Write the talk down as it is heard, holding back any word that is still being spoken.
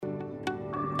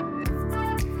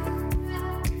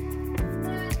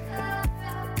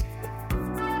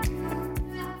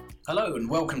Hello and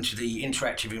welcome to the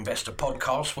Interactive Investor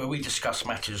podcast where we discuss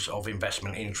matters of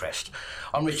investment interest.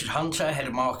 I'm Richard Hunter, Head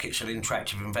of Markets at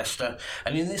Interactive Investor,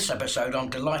 and in this episode I'm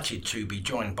delighted to be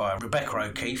joined by Rebecca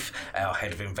O'Keefe, our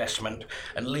Head of Investment,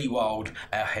 and Lee Wild,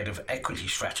 our Head of Equity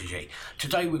Strategy.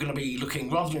 Today we're going to be looking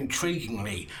rather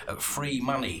intriguingly at free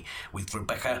money with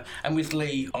Rebecca, and with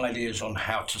Lee, ideas on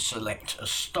how to select a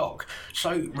stock.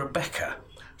 So Rebecca,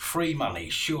 free money,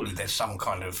 surely there's some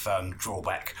kind of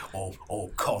drawback or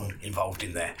con involved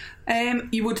in there.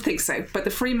 You would think so, but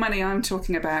the free money I'm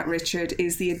talking about, Richard,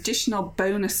 is the additional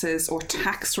bonuses or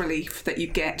tax relief that you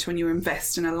get when you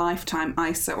invest in a lifetime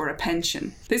ISA or a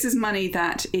pension. This is money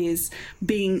that is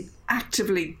being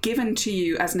actively given to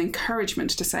you as an encouragement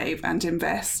to save and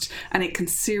invest, and it can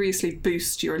seriously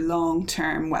boost your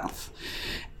long-term wealth.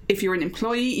 If you're an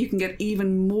employee, you can get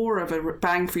even more of a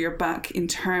bang for your buck in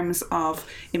terms of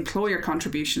employer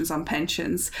contributions on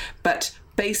pensions. But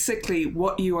basically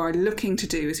what you are looking to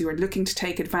do is you are looking to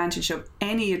take advantage of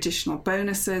any additional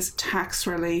bonuses, tax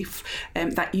relief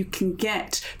that you can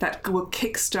get that will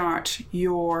kickstart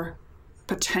your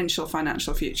potential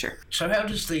financial future. So how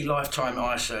does the lifetime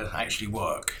ISA actually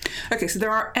work? Okay, so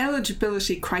there are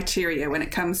eligibility criteria when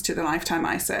it comes to the lifetime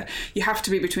ISA. You have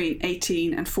to be between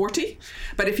 18 and 40,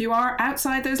 but if you are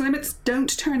outside those limits,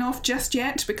 don't turn off just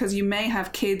yet, because you may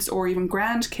have kids or even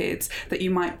grandkids that you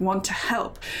might want to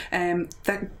help,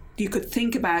 that you could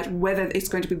think about whether it's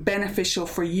going to be beneficial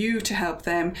for you to help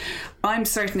them. I'm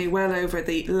certainly well over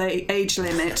the age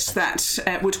limit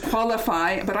that would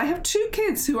qualify, but I have two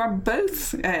kids who are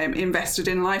both invested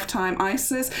in lifetime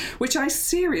ISAs, which I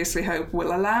seriously hope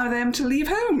will allow them to leave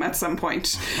home at some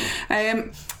point.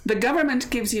 The government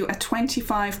gives you a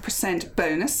 25%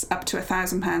 bonus up to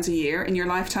 £1,000 a year in your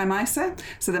lifetime ISA,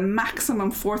 so the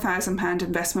maximum £4,000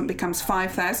 investment becomes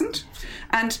 £5,000,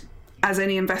 and as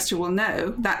any investor will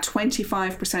know, that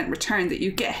 25% return that you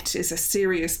get is a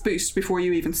serious boost before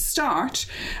you even start,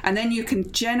 and then you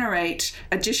can generate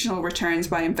additional returns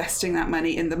by investing that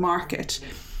money in the market.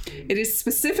 It is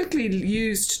specifically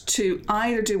used to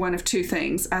either do one of two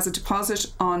things: as a deposit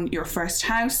on your first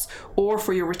house or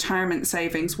for your retirement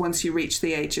savings once you reach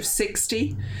the age of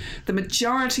 60. The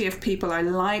majority of people are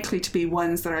likely to be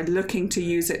ones that are looking to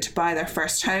use it to buy their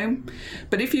first home.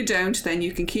 But if you don't, then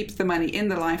you can keep the money in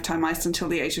the lifetime ISA until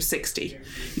the age of 60.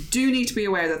 You do need to be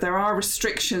aware that there are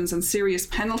restrictions and serious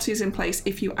penalties in place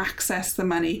if you access the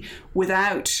money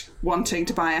without wanting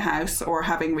to buy a house or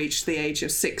having reached the age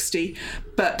of 60.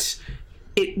 But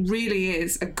it really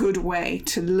is a good way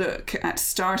to look at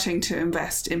starting to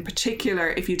invest, in particular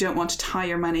if you don't want to tie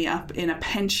your money up in a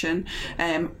pension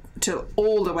till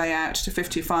all the way out to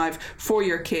 55 for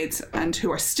your kids and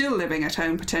who are still living at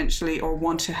home potentially, or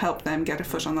want to help them get a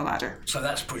foot on the ladder. So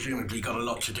that's presumably got a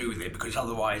lot to do with it, because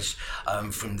otherwise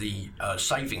from the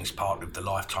savings part of the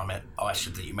lifetime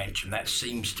ISA that you mentioned, that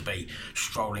seems to be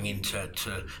strolling into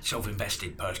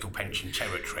self-invested personal pension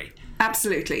territory.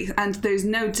 Absolutely, and there's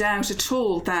no doubt at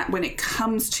all that when it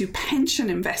comes to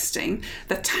pension investing,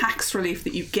 the tax relief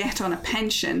that you get on a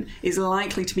pension is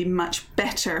likely to be much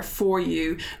better for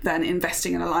you than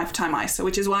investing in a lifetime ISA,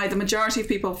 which is why the majority of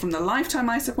people from the lifetime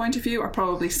ISA point of view are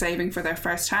probably saving for their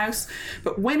first house.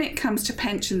 But when it comes to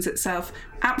pensions itself,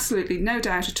 absolutely no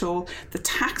doubt at all, the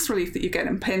tax relief that you get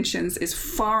in pensions is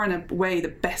far and away the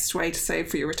best way to save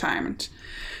for your retirement.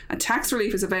 And tax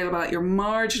relief is available at your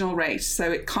marginal rate, so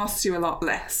it costs you a lot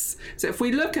less. So if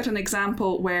we look at an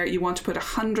example where you want to put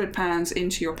 £100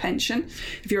 into your pension,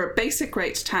 if you're a basic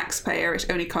rate taxpayer, it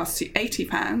only costs you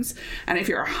 £80, and if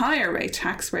you're a higher rate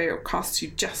taxpayer, it costs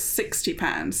you just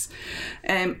 £60.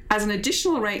 As an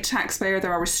additional rate taxpayer,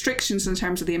 there are restrictions in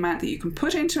terms of the amount that you can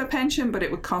put into a pension, but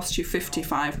it would cost you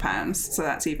 £55, so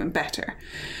that's even better.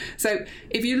 So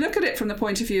if you look at it from the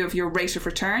point of view of your rate of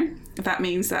return, that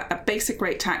means that a basic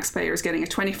rate taxpayer is getting a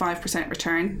 25%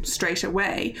 return straight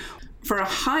away. For a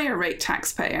higher rate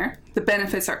taxpayer, the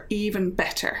benefits are even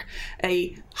better.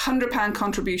 A £100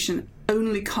 contribution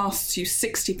only costs you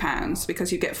 £60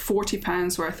 because you get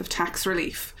 £40 worth of tax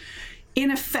relief.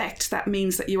 In effect, that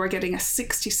means that you are getting a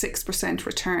 66%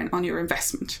 return on your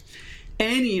investment.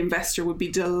 Any investor would be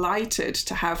delighted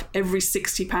to have every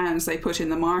 £60 they put in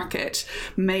the market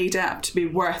made up to be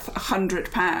worth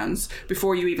 £100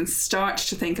 before you even start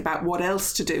to think about what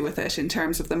else to do with it in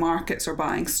terms of the markets or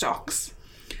buying stocks.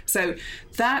 So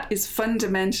that is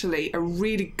fundamentally a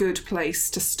really good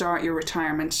place to start your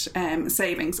retirement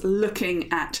savings,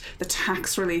 looking at the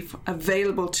tax relief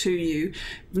available to you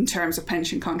in terms of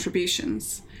pension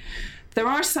contributions. There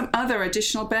are some other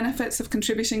additional benefits of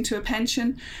contributing to a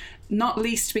pension, not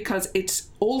least because it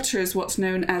alters what's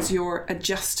known as your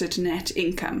adjusted net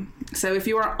income. So if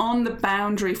you are on the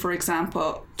boundary, for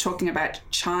example, talking about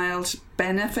child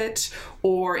benefit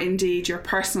or indeed your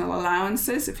personal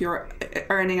allowances, if you're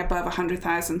earning above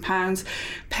 £100,000,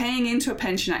 paying into a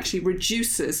pension actually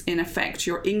reduces, in effect,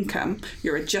 your income,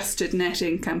 your adjusted net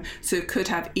income, so it could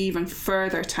have even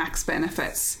further tax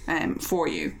benefits for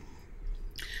you.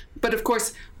 But of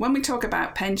course, when we talk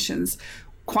about pensions,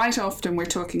 quite often we're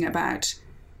talking about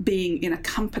being in a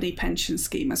company pension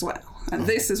scheme as well. And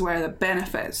this is where the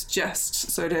benefits just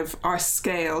sort of are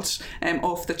scaled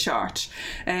off the chart.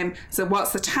 So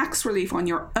whilst the tax relief on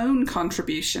your own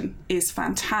contribution is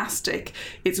fantastic,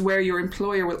 it's where your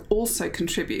employer will also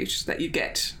contribute that you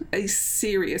get a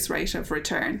serious rate of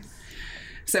return.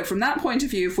 So from that point of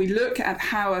view, if we look at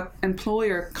how an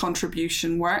employer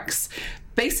contribution works,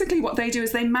 basically what they do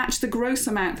is they match the gross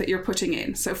amount that you're putting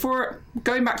in. So for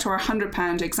going back to our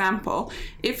 £100 example,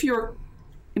 if your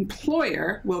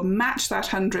employer will match that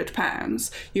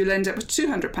 £100, you'll end up with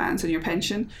 £200 in your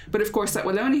pension. But of course, that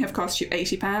will only have cost you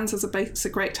 £80 as a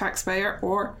basic rate taxpayer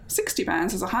or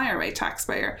 £60 as a higher rate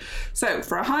taxpayer. So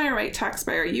for a higher rate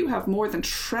taxpayer, you have more than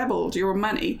trebled your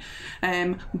money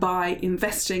by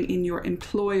investing in your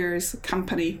employer's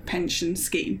company pension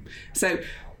scheme. So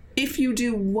if you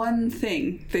do one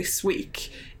thing this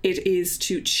week, it is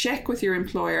to check with your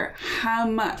employer how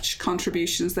much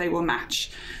contributions they will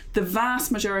match. The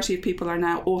vast majority of people are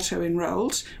now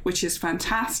auto-enrolled, which is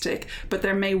fantastic, but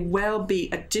there may well be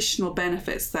additional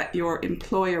benefits that your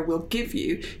employer will give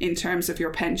you in terms of your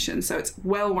pension. So it's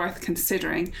well worth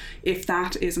considering if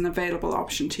that is an available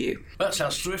option to you. That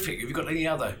sounds terrific. Have you got any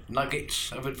other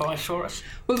nuggets of advice for us?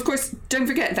 Well, of course, don't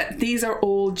forget that these are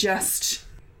all just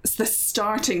the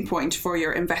starting point for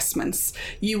your investments.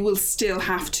 You will still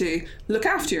have to look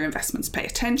after your investments, pay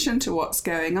attention to what's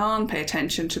going on, pay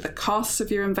attention to the costs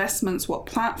of your investments, what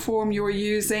platform you're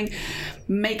using,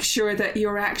 make sure that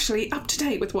you're actually up to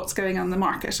date with what's going on in the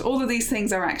market. All of these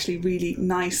things are actually really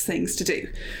nice things to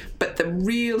do. But the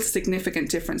real significant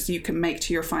difference you can make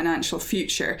to your financial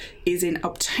future is in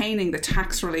obtaining the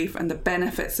tax relief and the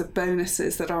benefits of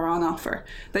bonuses that are on offer.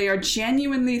 They are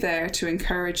genuinely there to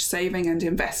encourage saving and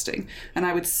investing, and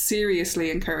I would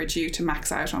seriously encourage you to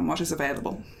max out on what is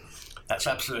available. That's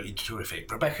absolutely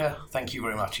terrific. Rebecca, thank you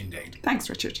very much indeed. Thanks,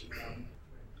 Richard.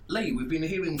 Lee, we've been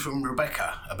hearing from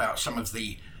Rebecca about some of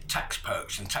the tax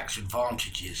perks and tax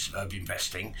advantages of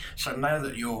investing. So now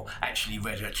that you're actually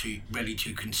ready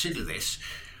to consider this,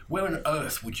 where on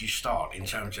earth would you start in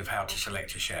terms of how to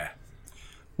select a share?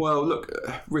 Well, look,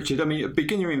 Richard, I mean,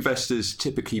 beginner investors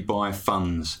typically buy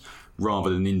funds rather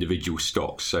than individual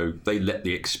stocks. So they let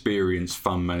the experienced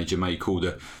fund manager make all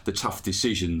the tough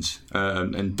decisions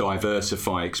and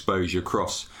diversify exposure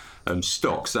across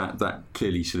stocks. That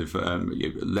clearly sort of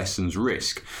lessens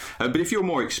risk. But if you're a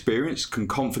more experienced and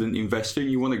confident investor and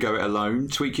you want to go it alone,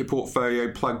 tweak your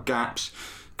portfolio, plug gaps,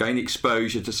 gain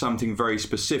exposure to something very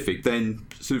specific, then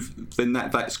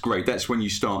that's great. That's when you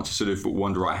start to sort of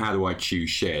wonder, right, how do I choose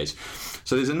shares?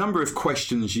 So there's a number of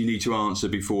questions you need to answer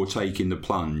before taking the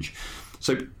plunge.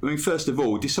 So, I mean, first of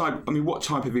all, decide, what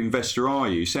type of investor are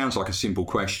you? Sounds like a simple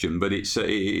question, but it's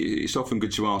often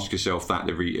good to ask yourself that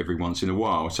every once in a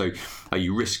while. So, are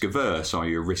you risk averse? Are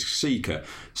you a risk seeker?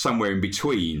 Somewhere in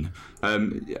between.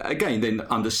 Again, then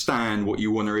understand what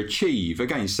you want to achieve.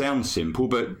 Again, sounds simple,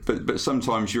 but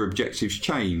sometimes your objectives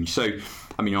change. So,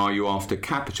 are you after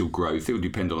capital growth? It will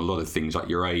depend on a lot of things like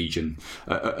your age and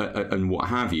what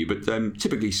have you. But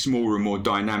typically, smaller and more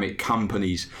dynamic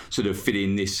companies sort of fit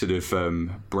in this sort of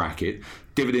bracket.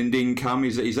 Dividend income,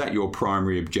 is that your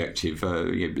primary objective?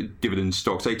 Dividend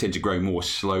stocks, they tend to grow more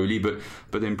slowly, but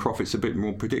then profits a bit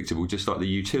more predictable, just like the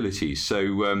utilities.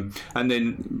 So and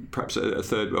then perhaps a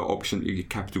third option,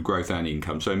 capital growth and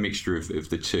income, so a mixture of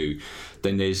the two.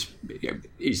 Then there's,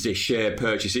 is this share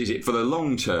purchase, is it for the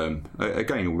long term?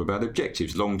 Again, all about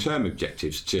objectives, long-term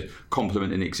objectives to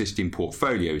complement an existing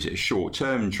portfolio. Is it a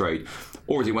short-term trade?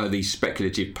 Or is it one of these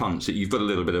speculative punts that you've got a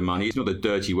little bit of money? It's not a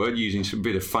dirty word, using some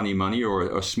bit of funny money or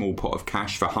a small pot of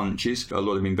cash for hunches. A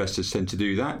lot of investors tend to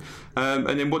do that.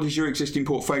 And then what does your existing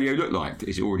portfolio look like?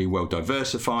 Is it already well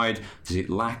diversified? Does it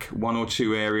lack one or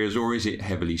two areas, or is it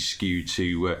heavily skewed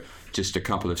to just a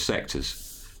couple of sectors?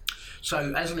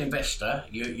 So as an investor,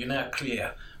 you're now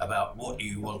clear about what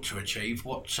you want to achieve.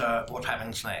 What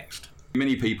happens next?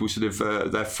 Many people sort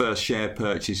of their first share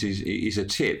purchase is a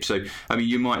tip. So,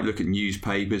 you might look at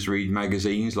newspapers, read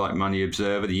magazines like Money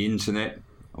Observer, the internet,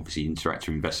 obviously Interactive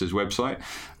Investor's website,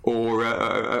 or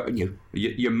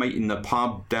your mate in the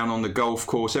pub down on the golf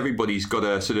course. Everybody's got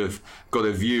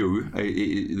a view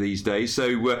these days.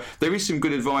 So there is some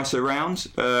good advice around,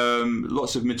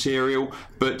 lots of material,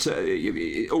 but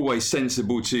always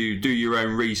sensible to do your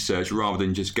own research rather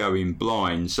than just go in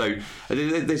blind. So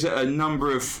there's a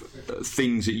number of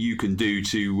things that you can do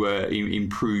to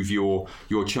improve your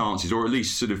chances, or at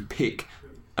least sort of pick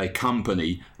a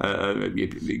company,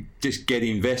 just get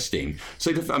investing.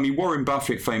 So, Warren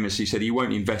Buffett famously said he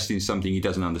won't invest in something he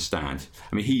doesn't understand.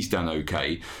 He's done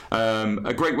okay.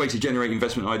 A great way to generate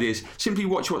investment ideas, simply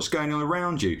watch what's going on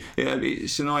around you.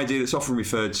 It's an idea that's often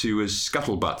referred to as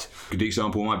scuttlebutt. A good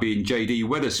example might be in JD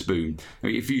Wetherspoon.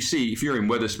 If you're in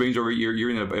Wetherspoons, or you're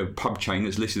in a pub chain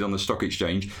that's listed on the stock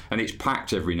exchange and it's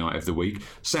packed every night of the week,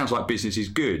 sounds like business is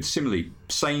good. Similarly,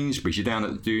 Sainsbury's, you're down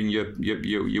at doing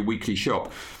your weekly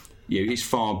shop. It's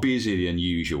far busier than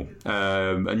usual.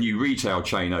 A new retail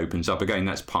chain opens up. Again,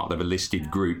 that's part of a listed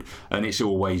group, and it's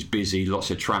always busy, lots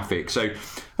of traffic. So,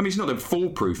 it's not a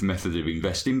foolproof method of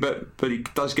investing, but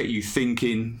it does get you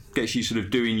thinking, gets you sort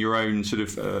of doing your own sort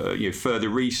of further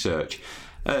research.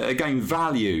 Again,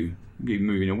 value.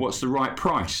 Moving on, what's the right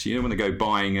price? You don't want to go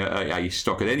buying a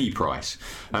stock at any price.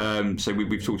 So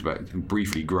we've talked about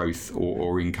briefly growth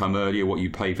or income earlier. What you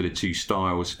pay for the two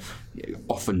styles,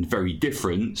 often very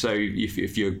different. So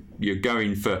if you're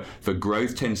going for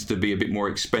growth, tends to be a bit more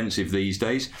expensive these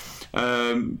days.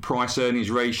 Price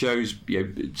earnings ratios,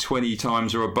 20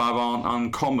 times or above aren't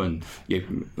uncommon.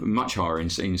 Much higher in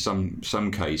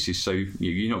some cases. So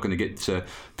you're not going to get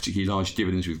particularly large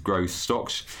dividends with growth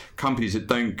stocks. Companies that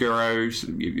don't grow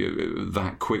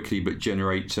that quickly but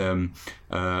generate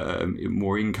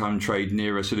more income trade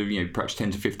nearer sort of perhaps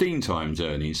 10 to 15 times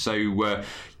earnings. So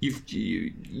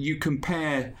you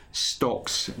compare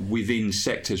stocks within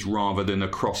sectors rather than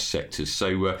across sectors.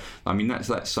 So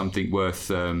that's something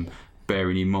worth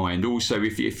bearing in mind. Also,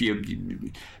 if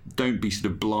you don't be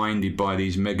sort of blinded by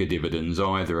these mega dividends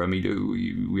either.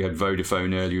 We had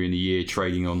Vodafone earlier in the year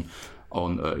trading on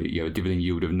a dividend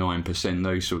yield of 9%,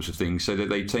 those sorts of things. So that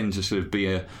they tend to sort of be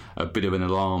a bit of an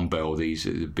alarm bell, these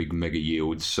big mega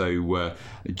yields. So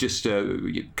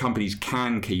companies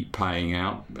can keep paying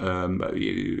out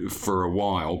for a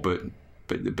while, but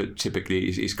typically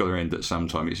it's got to end at some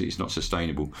time. It's not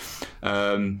sustainable.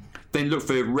 Then look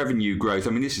for revenue growth.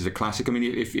 This is a classic.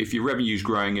 If your revenue's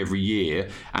growing every year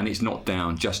and it's not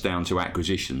down to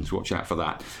acquisitions, watch out for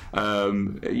that.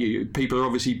 People are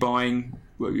obviously buying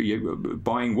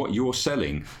what you're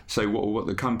selling, so what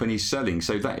the company's selling.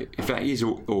 So that if that is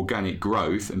organic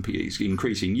growth and it's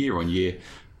increasing year on year,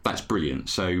 that's brilliant.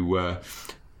 So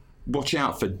watch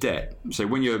out for debt. So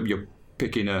when you're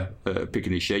picking a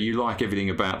share, you like everything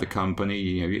about the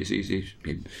company,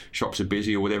 shops are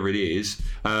busy or whatever it is,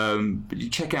 but you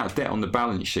check out debt on the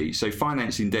balance sheet. So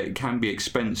financing debt can be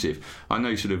expensive. I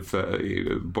know sort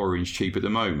of borrowing's cheap at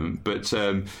the moment, but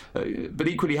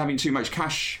equally having too much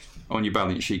cash on your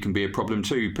balance sheet can be a problem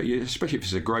too, especially if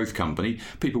it's a growth company.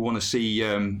 People want to see,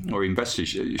 or investors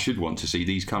should want to see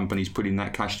these companies putting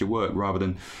that cash to work rather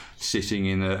than sitting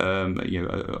in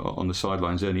on the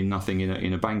sidelines earning nothing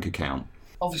in a bank account.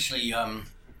 Obviously,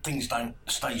 things don't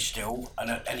stay still, and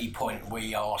at any point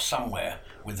we are somewhere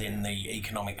within the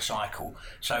economic cycle.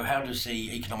 So how does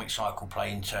the economic cycle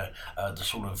play into the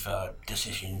sort of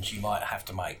decisions you might have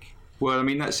to make? Well,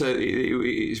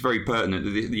 it's very pertinent.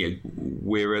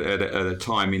 We're at a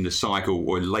time in the cycle,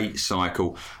 or late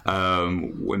cycle,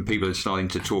 when people are starting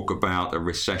to talk about a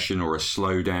recession or a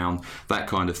slowdown, that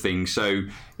kind of thing. So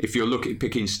if you're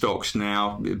picking stocks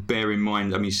now, bear in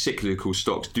mind, cyclical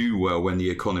stocks do well when the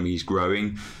economy is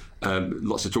growing.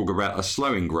 Lots of talk about a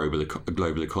slowing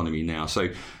global economy now. So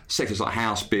sectors like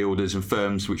house builders and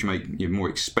firms which make more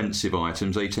expensive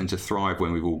items, they tend to thrive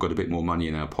when we've all got a bit more money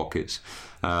in our pockets.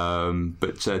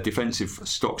 But defensive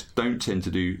stocks don't tend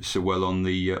to do so well on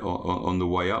the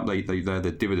way up. They're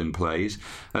the dividend plays,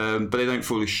 but they don't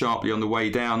fall as sharply on the way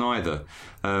down either.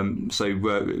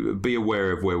 So be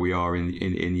aware of where we are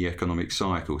in the economic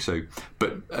cycle. So,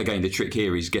 but again, the trick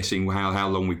here is guessing how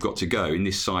long we've got to go in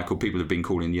this cycle. People have been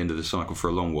calling the end of the cycle for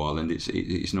a long while, and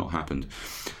it's not happened.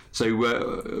 So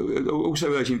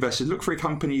also urge investors, look for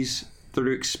companies that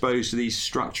are exposed to these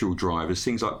structural drivers,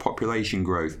 things like population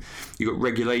growth. You've got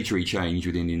regulatory change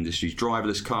within industries,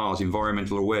 driverless cars,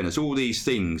 environmental awareness, all these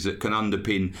things that can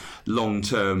underpin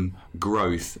long-term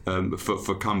growth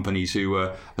for companies who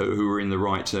are in the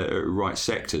right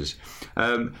sectors.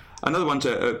 Another one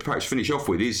to perhaps finish off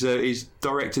with is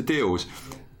director deals.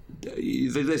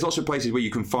 there's lots of places where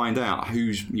you can find out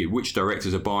which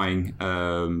directors are buying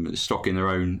stock in their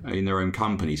own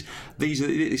companies.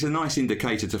 It's a nice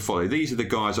indicator to follow. These are the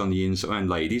guys on the inside and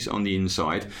ladies on the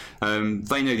inside.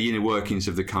 They know the inner workings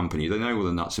of the company. They know all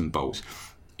the nuts and bolts.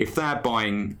 If they're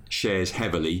buying shares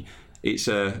heavily, it's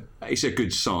a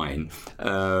good sign.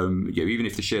 Even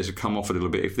if the shares have come off a little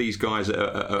bit, if these guys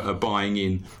are buying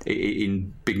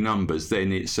in big numbers,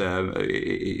 then it's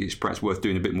perhaps worth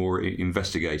doing a bit more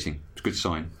investigating. It's a good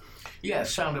sign. Yeah,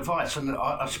 sound advice. And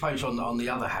I suppose on the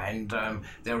other hand,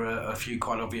 there are a few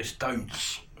quite obvious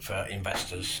don'ts for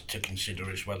investors to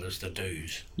consider as well as the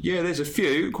do's. Yeah, there's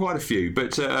quite a few,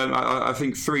 but I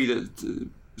think three that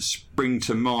spring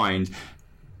to mind.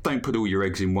 Don't put all your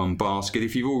eggs in one basket.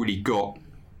 If you've already got,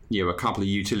 a couple of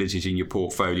utilities in your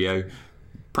portfolio,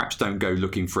 perhaps don't go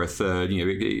looking for a third.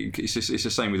 It's the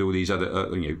same with all these other,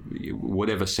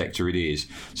 whatever sector it is.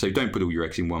 So don't put all your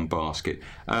eggs in one basket.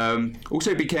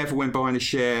 Also, be careful when buying a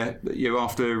share,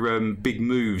 after big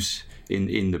moves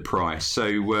in the price.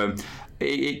 So.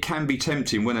 It can be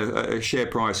tempting when a share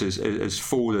price has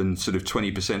fallen sort of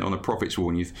 20% on a profits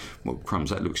warning.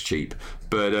 Crumbs, that looks cheap.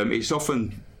 But it's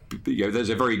often, there's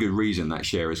a very good reason that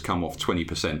share has come off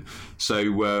 20%. So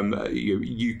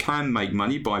you can make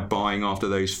money by buying after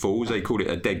those falls. They call it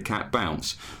a dead cat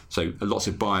bounce. So lots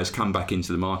of buyers come back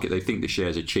into the market. They think the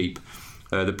shares are cheap.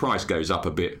 The price goes up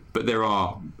a bit, but there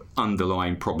are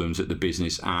underlying problems at the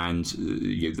business, and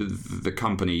the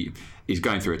company is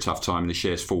going through a tough time and the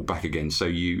shares fall back again, so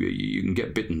you can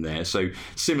get bitten there. So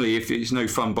similarly, if it's no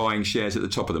fun buying shares at the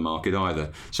top of the market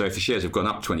either. So if the shares have gone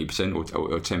up 20% or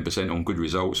 10% on good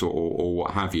results or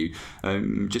what have you,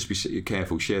 just be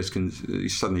careful. Shares can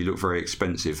suddenly look very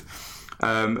expensive.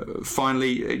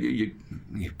 Finally,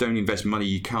 you don't invest money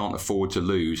you can't afford to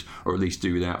lose, or at least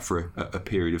do without for a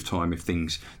period of time if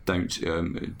things don't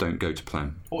go to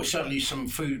plan. Well, certainly some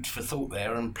food for thought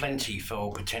there, and plenty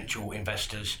for potential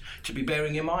investors to be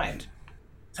bearing in mind.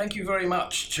 Thank you very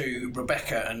much to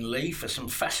Rebecca and Lee for some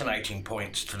fascinating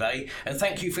points today, and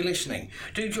thank you for listening.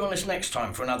 Do join us next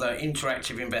time for another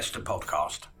interactive investor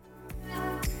podcast.